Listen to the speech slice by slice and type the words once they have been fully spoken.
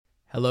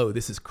Hello,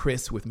 this is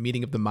Chris with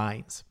Meeting of the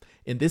Minds.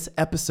 In this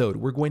episode,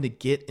 we're going to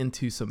get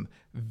into some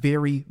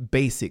very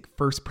basic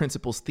first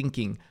principles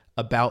thinking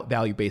about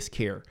value-based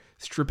care,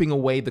 stripping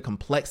away the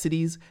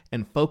complexities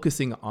and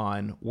focusing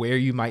on where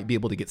you might be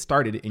able to get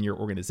started in your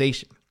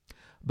organization.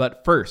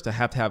 But first, I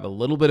have to have a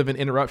little bit of an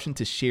interruption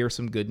to share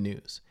some good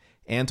news.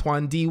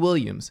 Antwan D.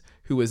 Williams,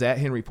 who was at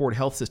Henry Ford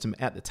Health System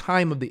at the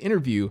time of the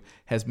interview,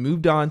 has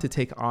moved on to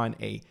take on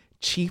a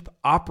Chief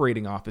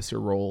Operating Officer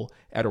role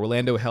at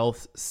Orlando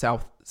Health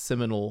South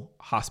Seminole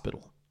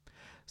Hospital.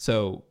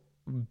 So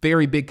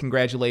very big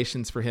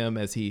congratulations for him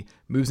as he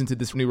moves into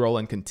this new role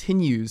and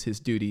continues his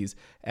duties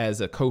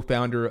as a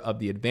co-founder of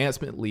the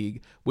Advancement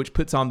League, which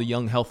puts on the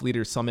Young Health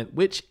Leaders Summit,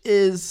 which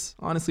is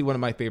honestly one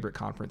of my favorite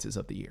conferences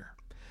of the year.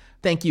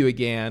 Thank you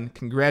again.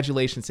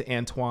 Congratulations to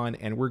Antwan,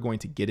 and we're going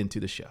to get into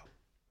the show.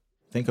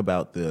 Think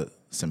about the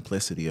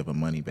simplicity of a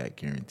money-back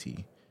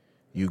guarantee.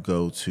 You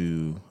go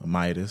to a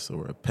Midas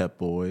or a Pep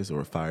Boys or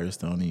a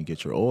Firestone and you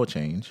get your oil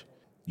change.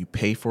 You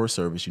pay for a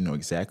service. You know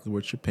exactly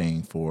what you're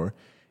paying for.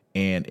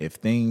 And if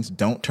things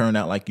don't turn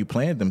out like you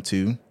planned them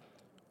to,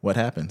 what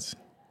happens?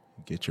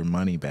 You get your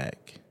money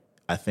back.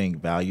 I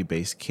think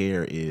value-based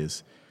care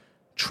is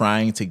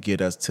trying to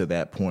get us to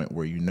that point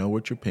where you know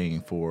what you're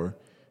paying for,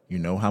 you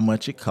know how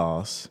much it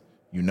costs,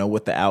 you know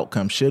what the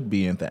outcome should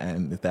be, and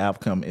if the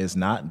outcome is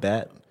not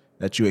that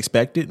you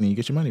expected, then you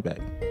get your money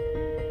back.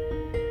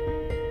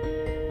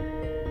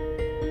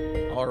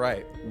 All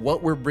right,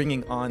 what we're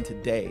bringing on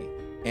today,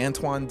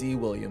 Antwan D.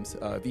 Williams,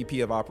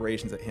 VP of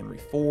Operations at Henry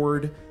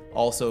Ford,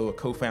 also a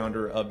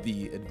co-founder of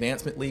the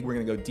Advancement League. We're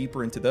going to go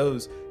deeper into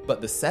those,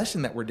 but the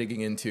session that we're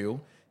digging into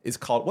is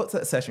called, what's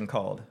that session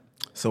called?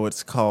 So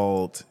it's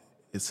called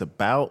It's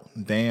About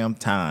Damn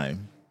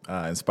Time,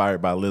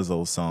 inspired by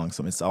Lizzo's song.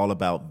 So it's all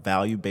about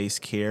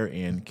value-based care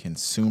and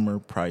consumer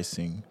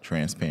pricing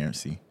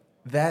transparency.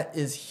 That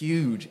is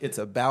huge. It's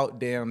about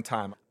damn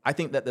time. I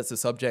think that that's a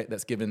subject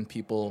that's given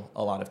people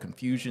a lot of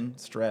confusion,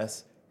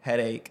 stress,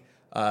 headache,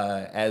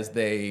 as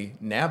they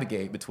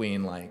navigate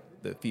between like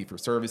the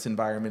fee-for-service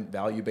environment,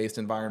 value-based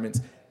environments,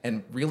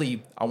 and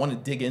really, I want to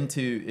dig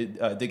into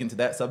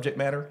that subject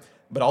matter,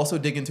 but also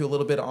dig into a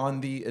little bit on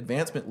the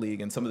Advancement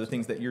League and some of the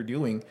things that you're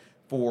doing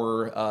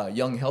for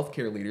young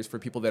healthcare leaders, for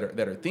people that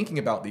are thinking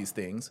about these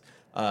things,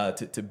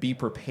 to be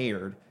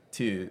prepared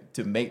to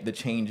make the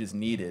changes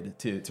needed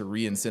to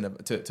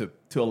re-incentive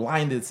to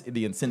align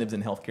the incentives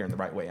in healthcare in the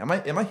right way. Am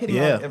I hitting?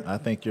 Yeah, I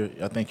think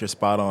you're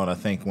spot on. I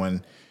think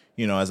when,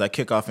 as I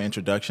kick off an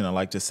introduction, I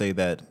like to say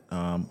that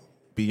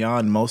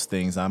beyond most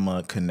things, I'm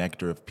a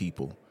connector of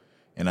people,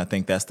 and I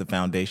think that's the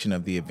foundation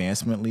of the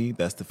Advancement League.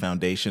 That's the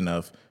foundation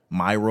of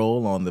my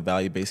role on the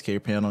value-based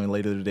care panel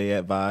later today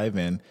at Vive,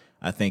 and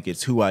I think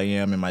it's who I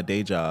am in my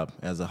day job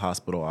as a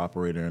hospital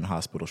operator and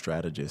hospital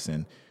strategist.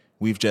 And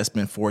we've just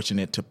been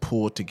fortunate to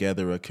pull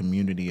together a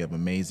community of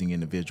amazing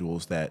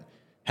individuals that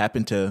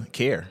happen to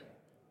care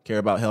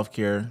about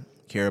healthcare,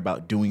 care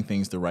about doing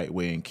things the right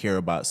way, and care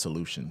about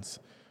solutions.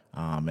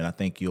 And I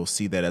think you'll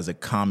see that as a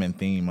common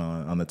theme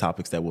on the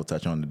topics that we'll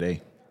touch on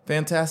today.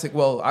 Fantastic.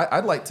 Well,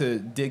 I'd like to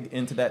dig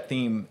into that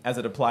theme as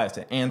it applies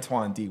to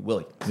Antwan D.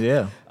 Williams.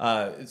 Yeah.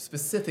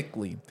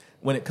 Specifically,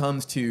 when it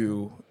comes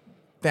to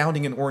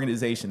founding an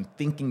organization,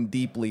 thinking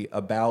deeply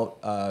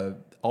about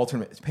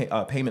alternate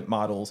payment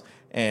models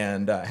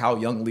and how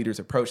young leaders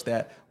approach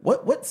that.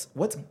 What's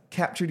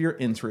captured your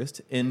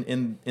interest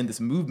in this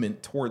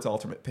movement towards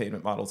alternate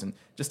payment models? And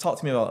just talk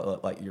to me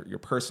about like your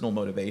personal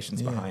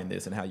motivations behind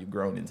this and how you've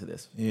grown into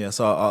this. Yeah,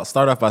 so I'll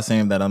start off by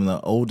saying that I'm the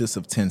oldest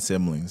of 10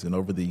 siblings, and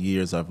over the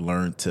years I've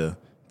learned to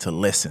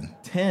listen.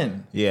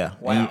 10? Yeah.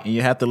 Wow. And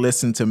you have to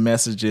listen to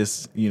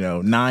messages,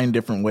 9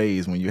 different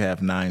ways when you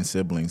have 9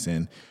 siblings.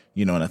 And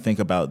and I think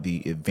about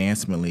the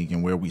Advancement League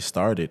and where we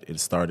started. It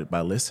started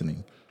by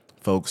listening.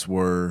 Folks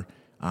were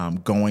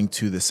going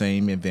to the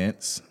same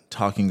events,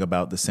 talking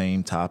about the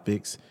same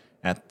topics.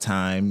 At the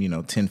time,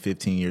 10,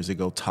 15 years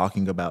ago,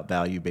 talking about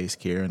value-based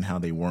care and how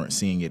they weren't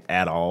seeing it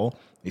at all.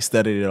 They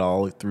studied it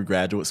all through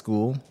graduate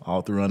school,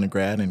 all through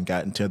undergrad, and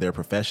got into their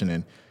profession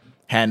and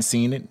hadn't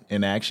seen it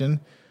in action.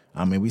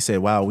 And we said,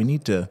 wow, we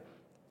need to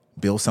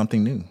build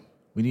something new.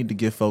 We need to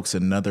give folks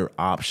another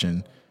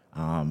option.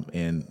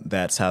 And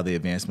that's how the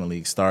Advancement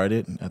League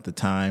started. At the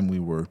time, we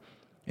were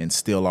and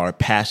still are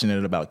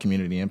passionate about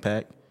community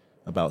impact,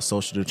 about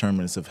social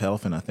determinants of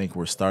health, and I think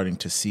we're starting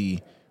to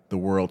see the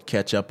world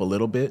catch up a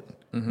little bit.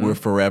 Mm-hmm. We're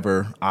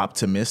forever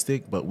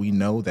optimistic, but we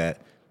know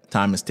that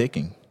time is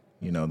ticking.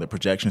 The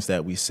projections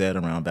that we set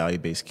around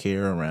value-based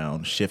care,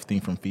 around shifting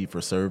from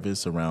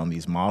fee-for-service, around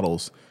these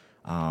models,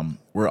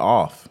 we're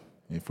off.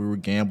 If we were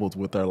gambled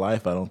with our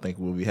life, I don't think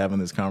we'll be having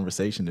this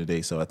conversation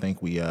today. So I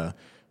think we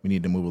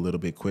need to move a little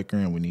bit quicker,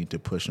 and we need to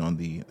push on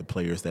the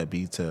players that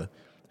be to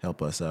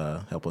help us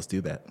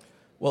do that.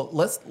 Well,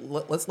 let's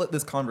let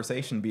this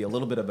conversation be a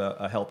little bit of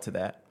a help to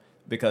that,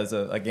 because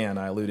again,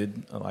 I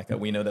alluded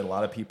we know that a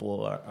lot of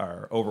people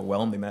are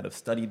overwhelmed. They might have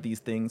studied these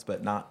things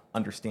but not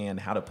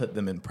understand how to put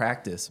them in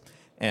practice.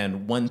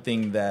 And one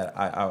thing that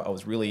I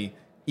was really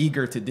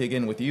eager to dig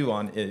in with you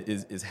on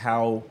is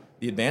how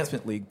the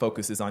Advancement League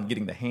focuses on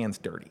getting the hands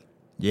dirty.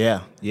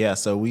 Yeah.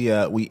 So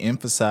we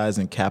emphasize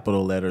in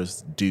capital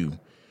letters do,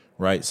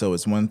 right? So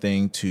it's one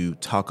thing to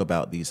talk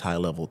about these high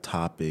level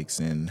topics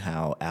and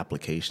how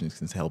applications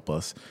can help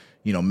us,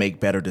 make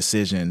better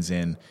decisions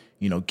and,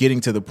 getting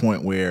to the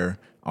point where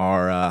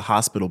our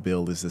hospital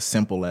bill is as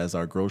simple as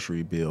our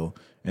grocery bill.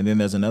 And then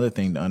there's another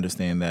thing to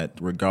understand that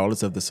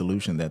regardless of the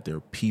solution, that there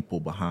are people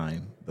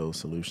behind those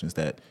solutions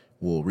that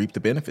will reap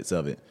the benefits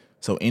of it.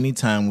 So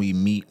anytime we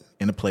meet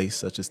in a place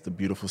such as the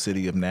beautiful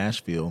city of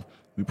Nashville,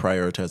 we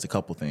prioritize a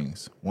couple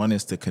things. One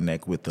is to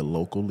connect with the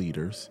local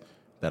leaders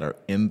that are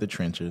in the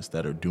trenches,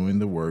 that are doing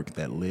the work,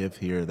 that live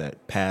here,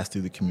 that pass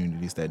through the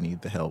communities that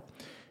need the help.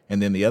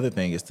 And then the other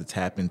thing is to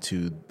tap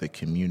into the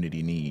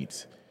community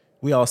needs.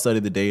 We all study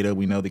the data.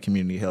 We know the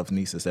community health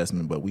needs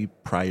assessment, but we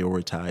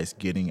prioritize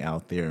getting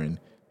out there and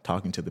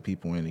talking to the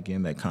people. And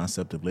again, that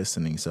concept of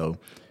listening. So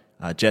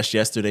just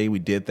yesterday we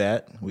did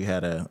that. We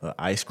had a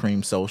ice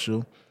cream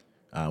social.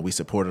 We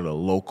supported a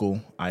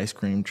local ice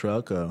cream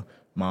truck, a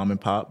mom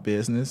and pop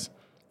business.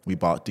 We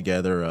brought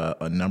together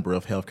a number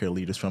of healthcare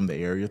leaders from the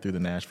area through the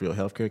Nashville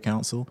Healthcare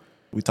Council.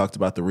 We talked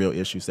about the real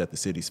issues that the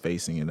city's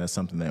facing, and that's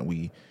something that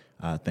we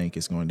think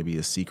is going to be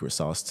a secret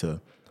sauce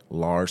to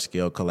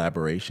large-scale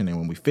collaboration. And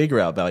when we figure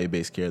out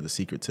value-based care, the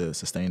secret to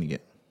sustaining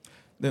it.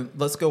 Then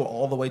let's go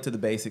all the way to the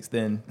basics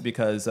then,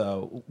 because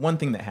one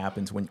thing that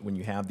happens when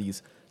you have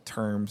these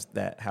terms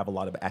that have a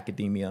lot of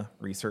academia,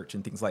 research,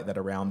 and things like that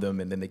around them,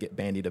 and then they get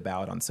bandied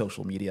about on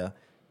social media,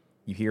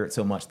 you hear it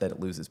so much that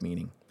it loses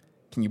meaning.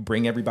 Can you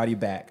bring everybody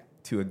back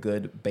to a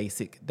good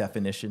basic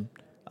definition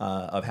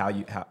of how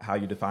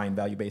you define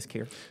value-based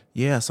care?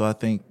 Yeah, so I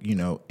think,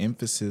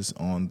 emphasis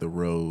on the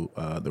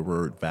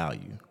word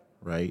value,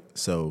 right?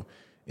 So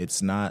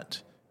it's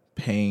not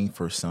paying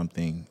for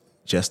something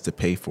just to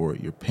pay for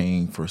it. You're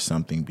paying for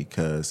something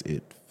because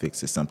it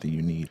fixes something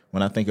you need.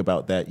 When I think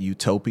about that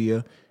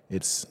utopia,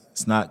 it's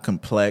not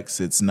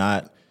complex. It's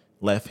not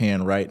left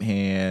hand, right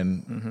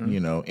hand,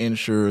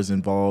 insurers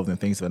involved and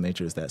things of that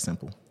nature. It's that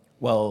simple.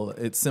 Well,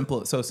 it's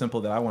simple. It's so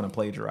simple that I want to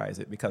plagiarize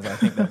it, because I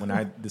think that when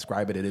I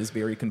describe it, it is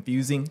very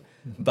confusing.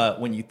 But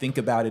when you think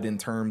about it in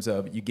terms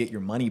of you get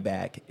your money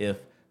back if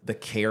the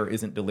care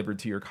isn't delivered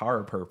to your car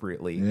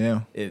appropriately,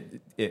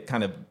 it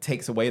kind of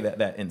takes away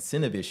that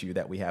incentive issue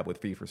that we have with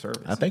fee for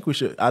service. I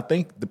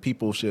think the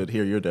people should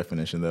hear your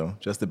definition though,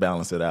 just to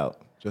balance it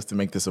out, just to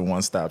make this a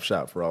one-stop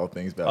shop for all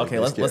things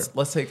value-based care.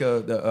 Let's take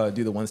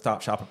do the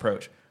one-stop shop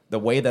approach. The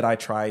way that I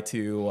try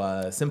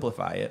to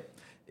simplify it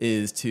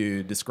is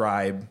to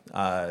describe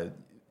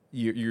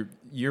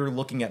you're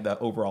looking at the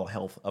overall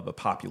health of a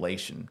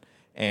population.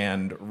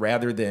 And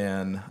rather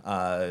than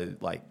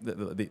like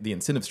the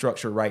incentive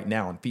structure right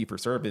now in fee for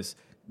service,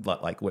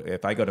 like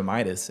if I go to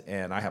Midas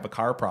and I have a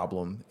car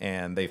problem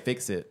and they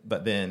fix it,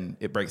 but then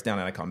it breaks down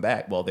and I come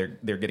back, well,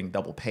 they're getting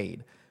double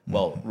paid.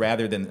 Well,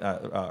 rather than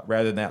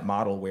that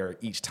model where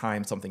each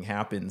time something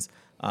happens,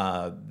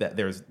 that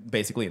there's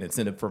basically an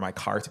incentive for my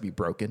car to be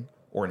broken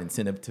or an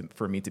incentive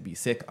for me to be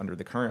sick under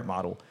the current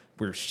model,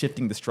 we're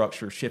shifting the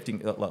structure,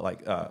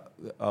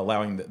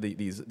 allowing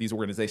these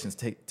organizations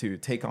to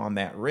take on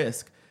that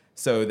risk,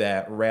 so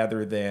that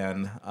rather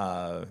than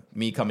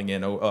me coming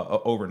in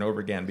over and over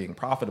again being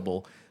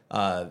profitable,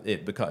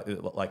 if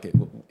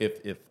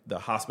the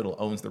hospital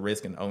owns the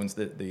risk and owns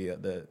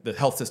the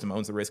health system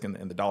owns the risk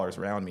and the dollars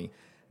around me,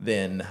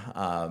 then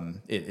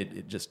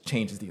it just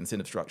changes the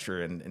incentive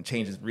structure and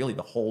changes really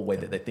the whole way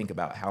that they think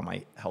about how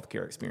my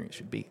healthcare experience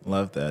should be.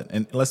 Love that.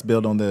 And let's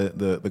build on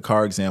the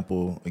car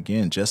example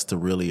again, just to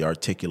really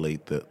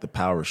articulate the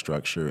power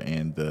structure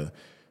and the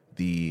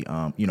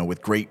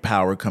with great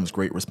power comes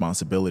great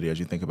responsibility as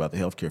you think about the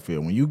healthcare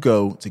field. When you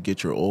go to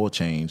get your oil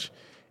change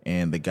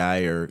and the guy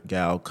or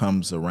gal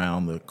comes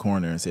around the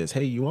corner and says,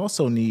 hey, you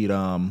also need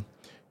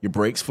your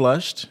brakes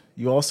flushed.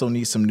 You also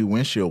need some new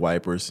windshield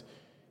wipers.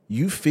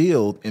 You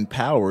feel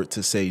empowered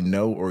to say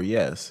no or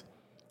yes.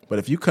 But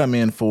if you come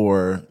in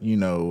for,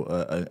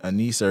 a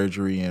knee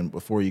surgery and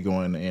before you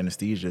go into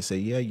anesthesia, say,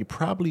 yeah, you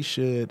probably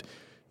should,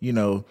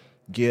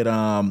 get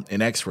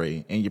an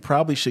x-ray and you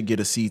probably should get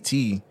a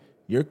CT.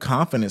 Your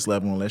confidence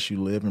level, unless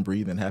you live and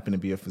breathe and happen to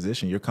be a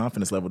physician, your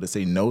confidence level to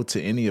say no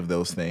to any of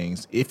those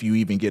things, if you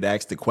even get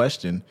asked the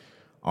question,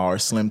 are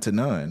slim to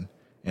none.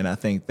 And I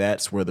think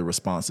that's where the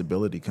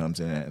responsibility comes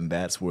in, and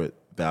that's what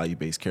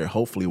value-based care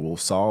hopefully will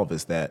solve,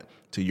 is that,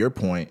 to your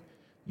point,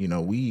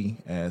 we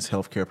as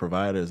healthcare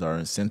providers are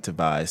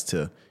incentivized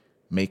to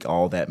make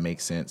all that make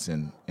sense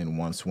in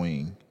one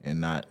swing and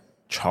not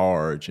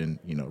charge and,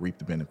 reap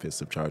the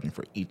benefits of charging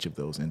for each of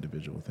those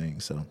individual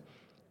things. So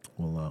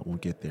we'll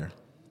get there.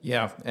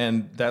 Yeah,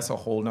 and that's a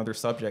whole nother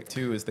subject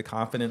too, is the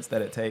confidence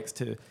that it takes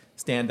to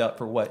stand up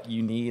for what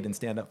you need and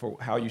stand up for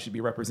how you should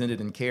be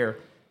represented in care.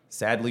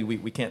 Sadly,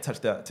 we can't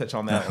touch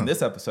on that in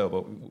this episode,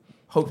 but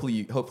hopefully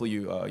you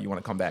want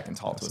to come back and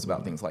talk to us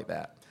about things like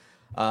that.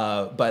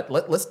 But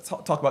let's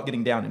talk about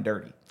getting down and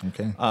dirty.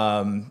 Okay.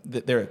 I'm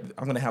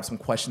going to have some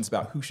questions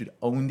about who should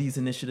own these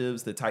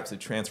initiatives, the types of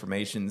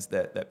transformations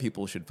that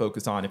people should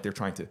focus on if they're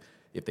trying to,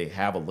 if they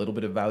have a little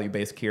bit of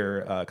value-based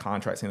care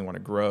contracts and they want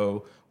to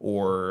grow,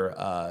 or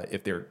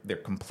if they're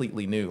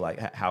completely new, like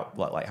how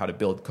to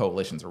build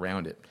coalitions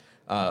around it.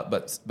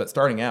 But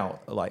starting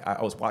out, like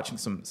I was watching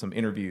some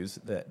interviews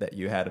that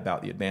you had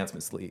about the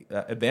Advancement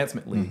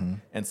League,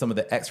 and some of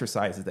the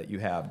exercises that you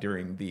have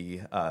during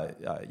the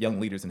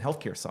Young Leaders in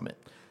Healthcare Summit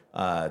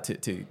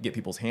to get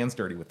people's hands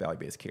dirty with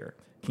value-based care.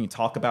 Can you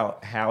talk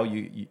about how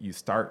you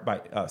start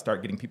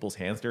getting people's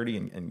hands dirty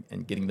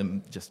and getting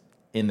them just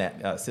in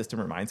that system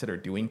or mindset or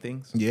doing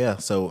things? Yeah.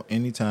 So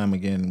anytime,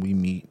 again, we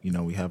meet,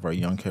 we have our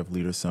Young Health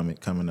Leaders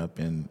Summit coming up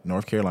in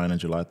North Carolina,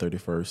 July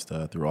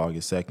 31st through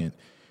August 2nd.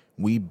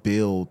 We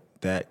build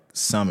that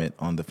summit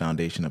on the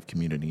foundation of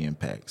community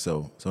impact.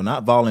 So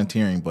not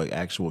volunteering, but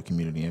actual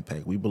community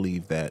impact. We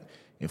believe that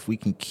if we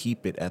can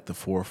keep it at the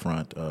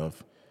forefront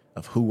of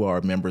who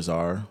our members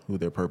are, who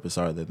their purpose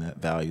are, then that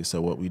value.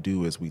 So what we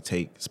do is we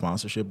take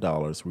sponsorship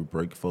dollars, we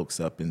break folks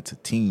up into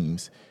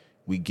teams,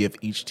 we give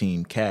each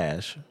team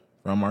cash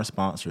from our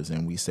sponsors,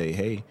 and we say,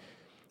 hey,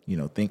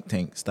 think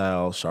tank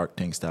style, Shark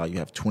Tank style, you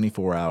have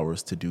 24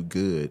 hours to do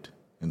good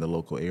in the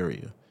local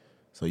area.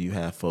 So you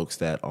have folks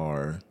that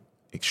are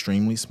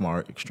extremely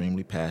smart,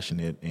 extremely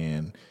passionate,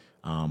 and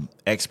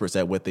experts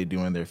at what they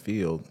do in their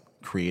field,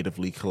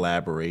 creatively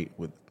collaborate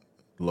with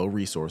low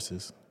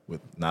resources,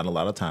 with not a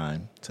lot of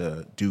time,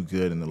 to do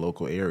good in the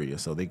local area.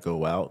 So they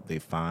go out, they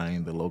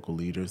find the local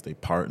leaders, they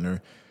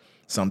partner.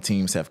 Some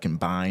teams have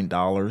combined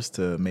dollars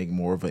to make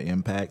more of an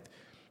impact.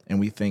 And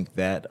we think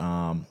that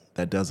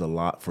that does a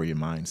lot for your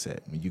mindset.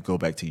 When you go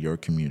back to your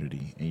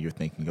community and you're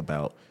thinking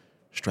about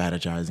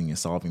strategizing and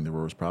solving the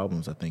world's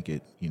problems, I think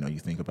you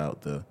think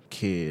about the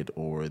kid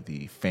or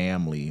the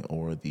family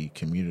or the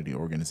community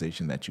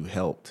organization that you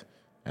helped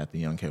at the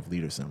Young Health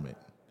Leaders Summit.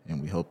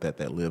 And we hope that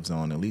lives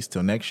on at least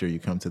till next year. You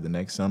come to the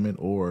next summit,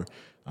 or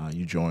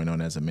you join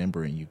on as a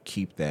member, and you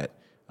keep that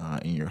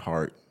in your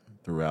heart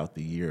throughout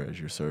the year as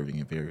you're serving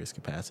in various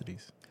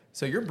capacities.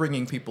 So you're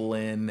bringing people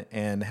in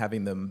and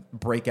having them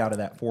break out of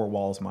that four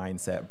walls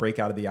mindset, break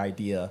out of the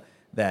idea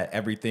that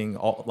everything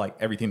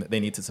that they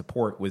need to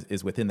support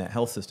is within that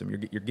health system.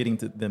 You're getting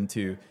them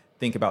to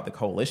think about the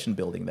coalition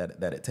building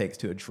that it takes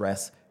to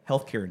address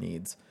healthcare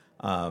needs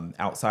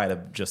outside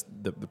of just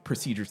the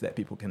procedures that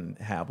people can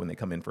have when they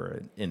come in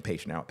for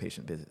inpatient,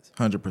 outpatient visits.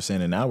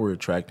 100%. And now we're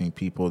attracting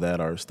people that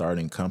are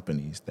starting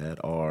companies that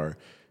are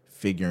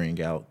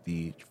figuring out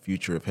the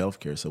future of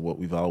healthcare. So what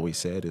we've always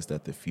said is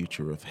that the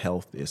future of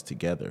health is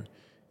together.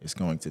 It's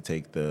going to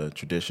take the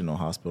traditional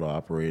hospital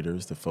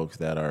operators, the folks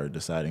that are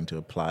deciding to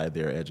apply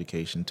their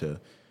education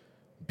to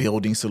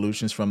building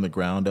solutions from the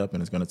ground up,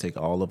 and it's going to take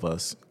all of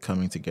us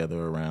coming together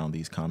around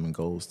these common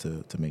goals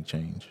to make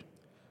change.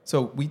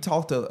 So we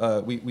talked.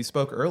 We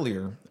spoke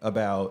earlier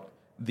about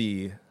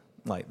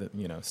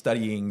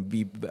studying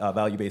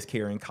value-based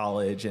care in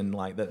college and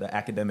the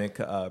academic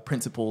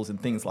principles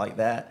and things like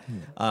that.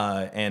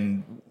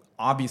 And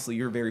obviously,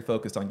 you're very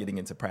focused on getting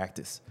into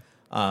practice.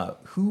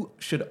 Who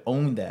should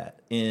own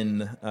that in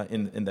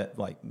that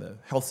the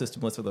health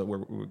system?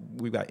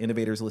 We've got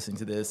innovators listening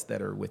to this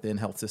that are within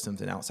health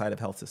systems and outside of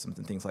health systems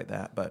and things like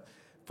that. But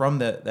from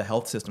the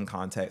health system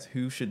context,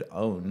 who should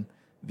own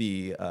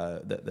the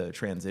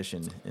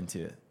transition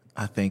into it?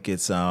 I think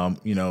it's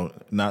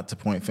not to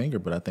point finger,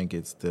 but I think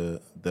it's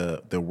the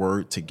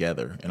word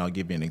together. And I'll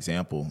give you an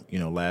example.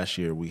 Last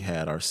year we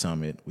had our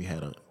summit. We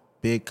had a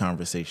big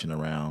conversation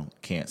around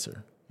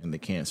cancer and the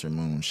cancer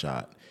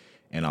moonshot.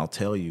 And I'll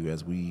tell you,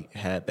 as we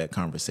had that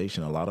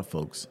conversation, a lot of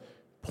folks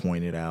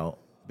pointed out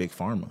Big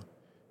Pharma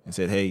and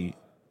said, hey,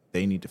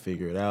 they need to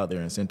figure it out.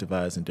 They're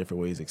incentivized in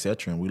different ways, et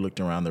cetera. And we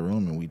looked around the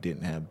room and we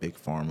didn't have Big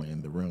Pharma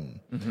in the room.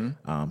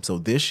 Mm-hmm. So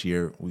this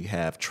year we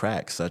have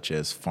tracks such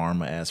as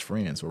Pharma as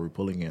Friends, where we're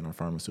pulling in our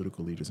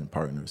pharmaceutical leaders and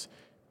partners,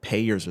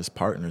 payers as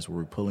partners, where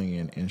we're pulling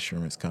in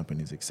insurance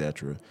companies, et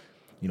cetera.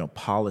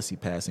 Policy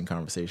passing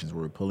conversations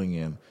where we're pulling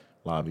in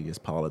lobbyists,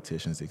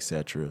 politicians, et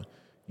cetera.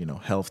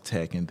 Health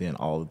tech, and then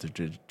all of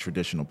the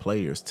traditional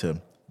players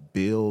to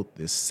build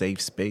this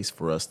safe space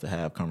for us to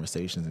have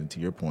conversations and,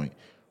 to your point,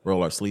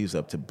 roll our sleeves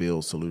up to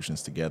build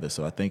solutions together.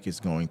 So I think it's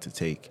going to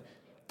take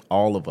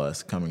all of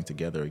us coming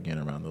together again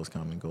around those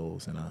common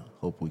goals. And I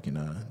hope we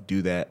can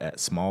do that at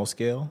small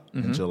scale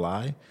in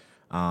July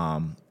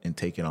and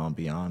take it on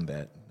beyond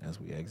that as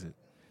we exit.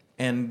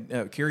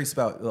 And curious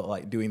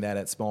about doing that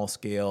at small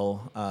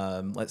scale.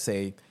 Let's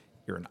say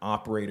you're an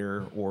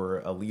operator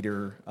or a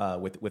leader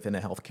within a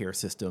healthcare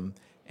system,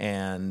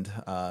 and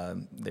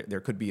there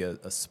could be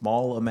a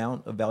small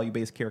amount of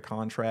value-based care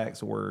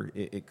contracts, or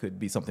it could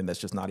be something that's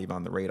just not even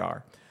on the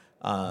radar.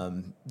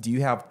 Do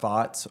you have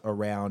thoughts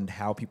around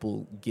how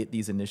people get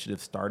these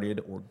initiatives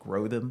started or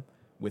grow them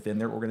within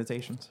their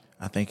organizations?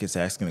 I think it's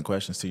asking the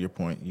questions. To your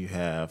point, you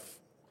have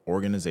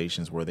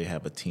organizations where they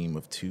have a team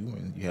of 2,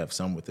 and you have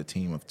some with a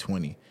team of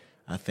 20.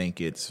 I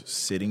think it's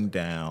sitting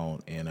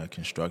down in a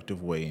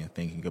constructive way and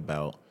thinking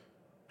about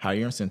how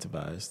you're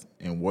incentivized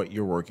and what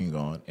you're working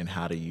on, and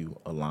how do you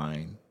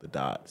align the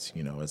dots.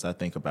 As I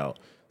think about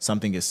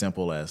something as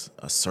simple as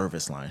a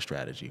service line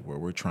strategy, where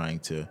we're trying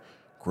to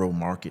grow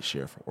market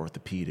share for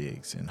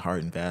orthopedics and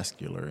heart and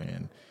vascular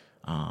and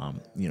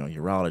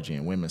urology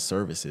and women's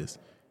services.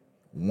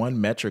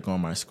 One metric on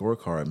my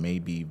scorecard may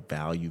be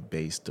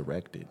value-based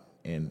directed,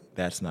 and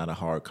that's not a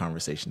hard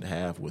conversation to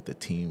have with a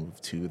team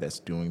of 2 that's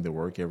doing the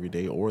work every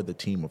day, or the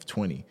team of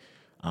 20.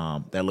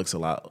 That looks a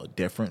lot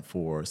different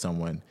for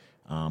someone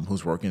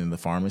who's working in the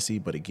pharmacy,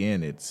 but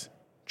again, it's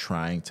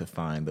trying to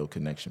find those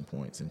connection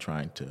points and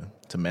trying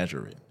to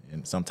measure it.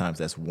 And sometimes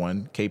that's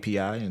one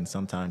KPI, and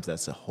sometimes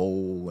that's a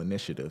whole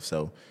initiative.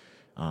 So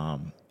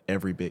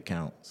every bit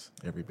counts.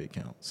 Every bit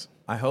counts.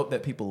 I hope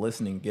that people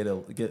listening get a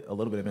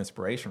little bit of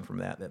inspiration from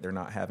that they're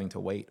not having to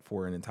wait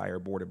for an entire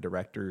board of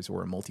directors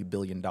or a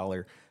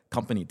multi-billion-dollar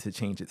company to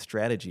change its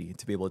strategy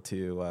to be able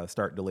to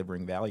start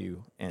delivering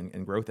value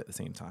and growth at the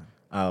same time.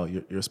 Oh,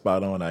 you're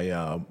spot on.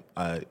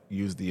 I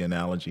use the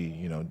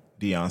analogy.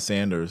 Deion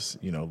Sanders,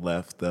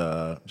 left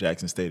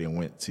Jackson State and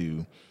went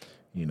to,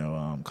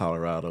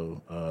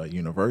 Colorado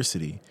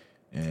University,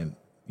 and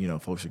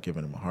folks are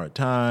giving him a hard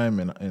time,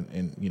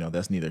 and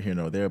that's neither here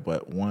nor there.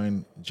 But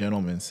one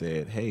gentleman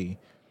said, "Hey,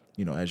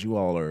 as you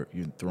all are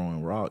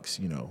throwing rocks,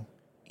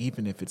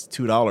 even if it's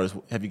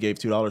 $2, have you gave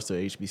 $2 to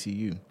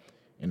HBCU?"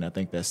 And I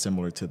think that's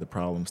similar to the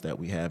problems that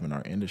we have in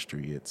our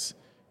industry. It's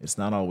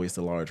not always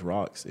the large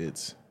rocks.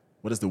 It's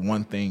what is the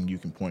one thing you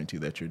can point to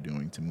that you're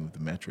doing to move the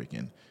metric,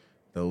 and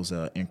those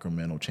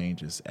incremental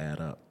changes add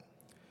up.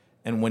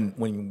 And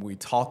when we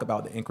talk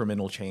about the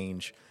incremental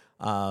change,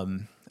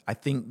 I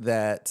think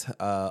that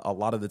a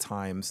lot of the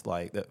times,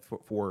 like that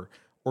for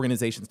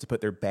organizations to put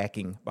their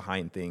backing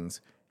behind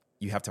things,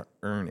 you have to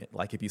earn it.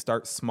 Like if you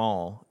start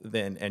small,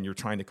 and you're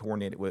trying to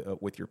coordinate it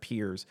with your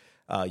peers,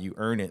 you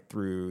earn it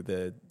through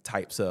the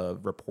types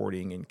of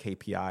reporting and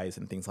KPIs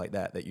and things like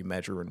that you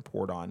measure and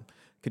report on.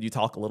 Could you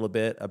talk a little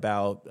bit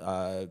about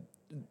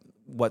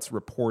what's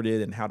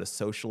reported and how to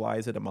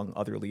socialize it among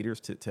other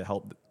leaders to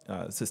help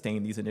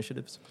sustain these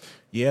initiatives?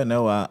 Yeah,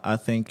 no, I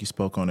think you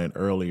spoke on it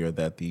earlier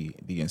that the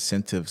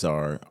incentives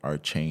are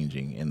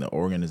changing, and the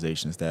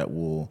organizations that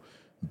will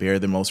bear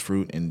the most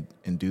fruit and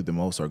do the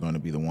most are going to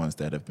be the ones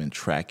that have been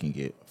tracking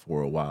it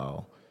for a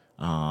while.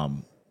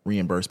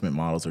 Reimbursement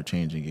models are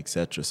changing, et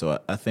cetera. So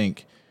I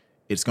think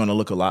it's going to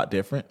look a lot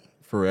different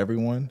for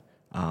everyone,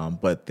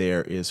 but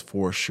there is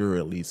for sure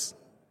at least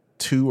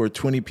 2 or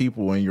 20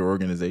 people in your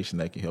organization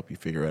that can help you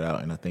figure it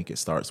out. And I think it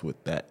starts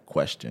with that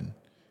question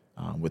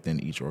within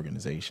each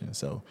organization.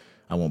 So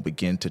I won't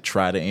begin to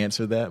try to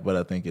answer that, but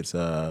I think it's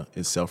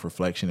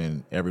self-reflection,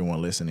 and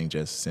everyone listening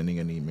just sending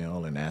an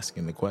email and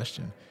asking the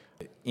question.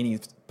 Any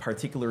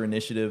particular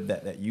initiative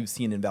that you've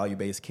seen in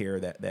value-based care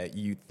that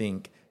you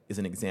think is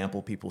an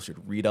example people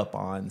should read up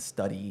on,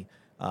 study?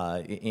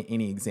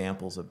 Any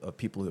examples of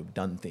people who have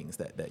done things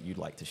that you'd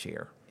like to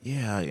share?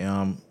 Yeah,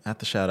 I have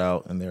to shout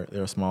out, and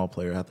they're a small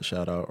player. I have to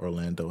shout out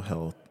Orlando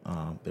Health.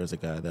 There's a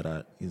guy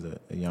he's a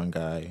young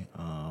guy,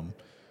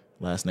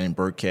 last name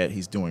Burkett.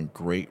 He's doing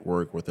great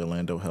work with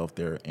Orlando Health.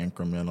 They're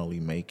incrementally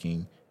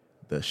making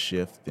the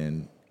shift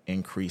and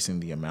increasing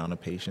the amount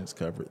of patients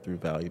covered through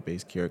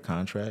value-based care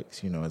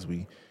contracts. As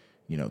we,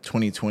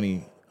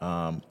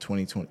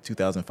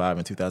 2005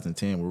 and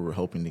 2010, we were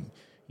hoping to,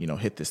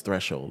 hit this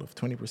threshold of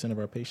 20% of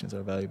our patients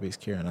are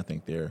value-based care, and I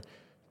think they're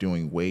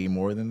doing way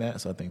more than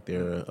that. So I think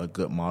they're a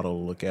good model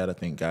to look at. I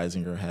think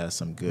Geisinger has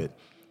some good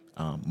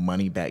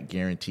money-back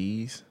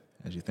guarantees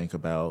as you think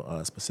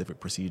about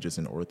specific procedures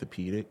in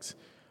orthopedics.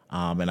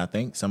 And I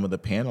think some of the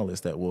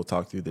panelists that we'll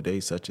talk through today,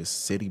 such as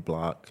City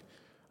Block,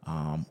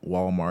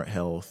 Walmart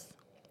Health,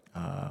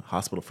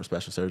 Hospital for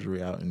Special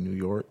Surgery out in New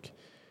York,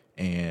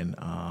 and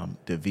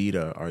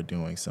DaVita are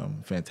doing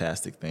some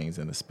fantastic things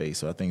in the space.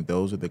 So I think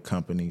those are the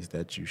companies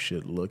that you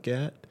should look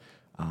at.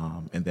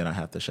 And then I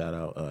have to shout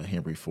out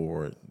Henry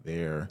Ford.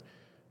 They're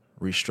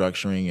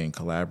restructuring and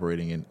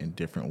collaborating in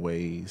different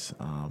ways.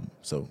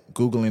 So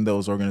Googling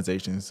those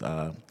organizations,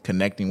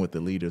 connecting with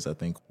the leaders, I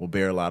think will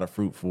bear a lot of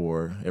fruit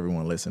for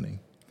everyone listening.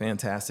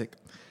 Fantastic.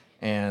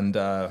 And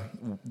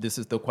this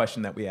is the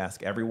question that we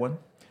ask everyone,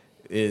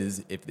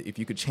 is if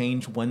you could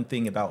change one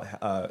thing about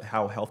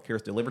how healthcare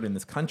is delivered in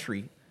this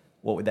country,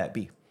 what would that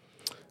be?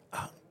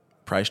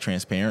 Price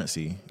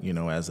transparency.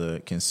 As a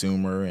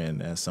consumer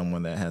and as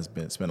someone that has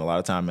spent a lot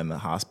of time in the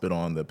hospital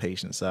on the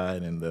patient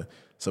side and the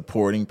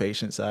supporting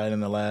patient side in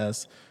the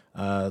last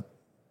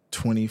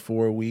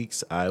 24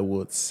 weeks, I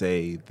would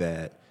say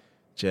that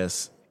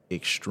just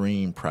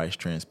extreme price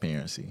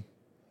transparency.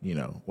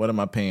 What am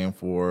I paying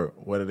for?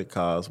 What did it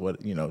cost?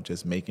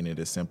 Just making it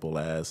as simple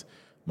as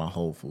my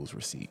Whole Foods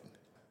receipt.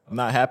 I'm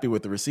not happy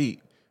with the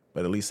receipt,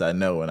 but at least I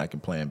know and I can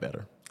plan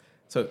better.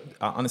 So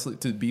honestly,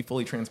 to be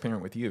fully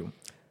transparent with you,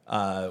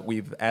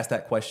 we've asked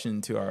that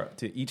question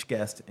to each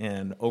guest,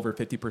 and over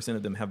 50%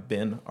 of them have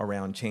been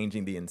around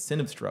changing the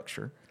incentive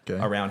structure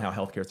around how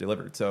healthcare is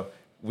delivered. So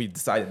we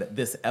decided that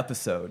this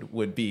episode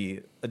would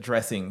be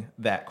addressing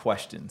that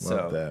question.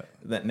 Love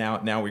that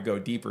now we go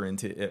deeper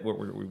into it.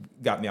 We've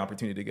gotten the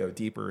opportunity to go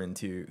deeper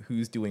into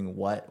who's doing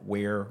what,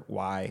 where,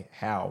 why,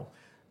 how.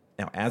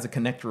 Now, as a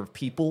connector of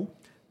people,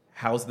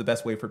 how's the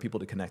best way for people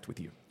to connect with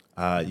you?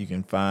 You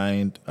can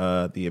find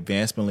the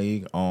Advancement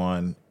League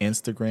on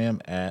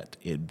Instagram at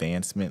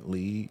Advancement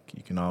League.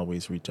 You can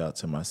always reach out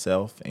to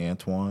myself,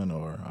 Antwan,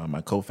 or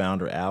my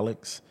co-founder,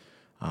 Alex,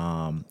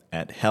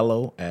 at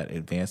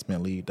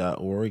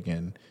hello@advancementleague.org.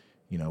 And,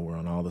 we're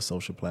on all the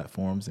social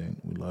platforms, and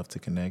we love to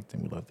connect,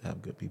 and we love to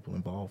have good people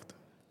involved.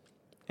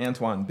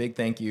 Antwan, big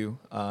thank you.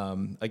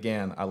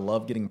 Again, I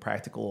love getting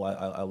practical.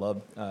 I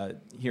love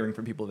hearing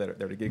from people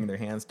that are getting their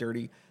hands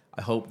dirty.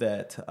 I hope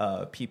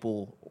that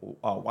people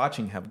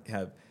watching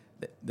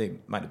they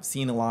might have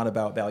seen a lot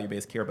about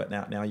value-based care, but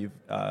now you've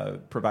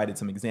provided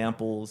some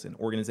examples and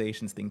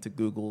organizations, things to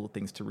Google,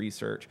 things to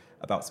research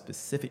about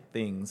specific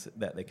things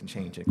that they can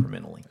change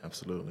incrementally.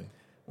 Absolutely.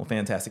 Well,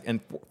 fantastic. And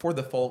for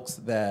the folks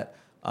that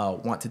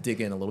want to dig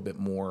in a little bit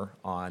more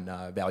on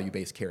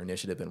value-based care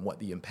initiative and what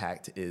the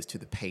impact is to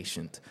the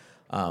patient,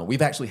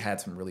 we've actually had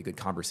some really good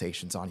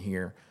conversations on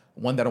here.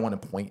 One that I want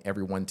to point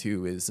everyone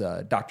to is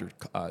Dr.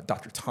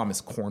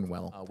 Thomas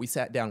Cornwell. We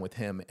sat down with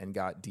him and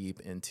got deep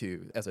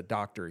into, as a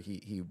doctor,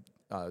 he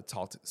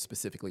talked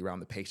specifically around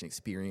the patient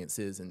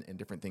experiences and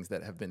different things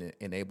that have been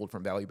enabled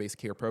from value-based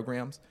care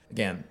programs.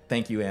 Again,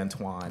 thank you,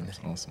 Antwan. That's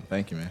awesome.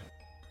 Thank you, man.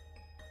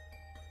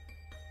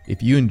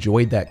 If you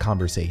enjoyed that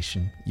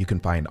conversation, you can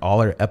find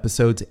all our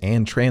episodes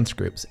and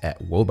transcripts at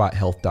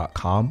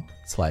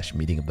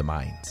wobothealth.com/meeting of the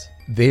minds.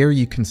 There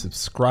you can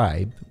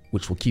subscribe,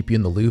 which will keep you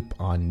in the loop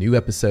on new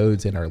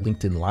episodes and our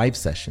LinkedIn live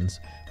sessions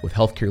with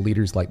healthcare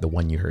leaders like the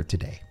one you heard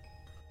today.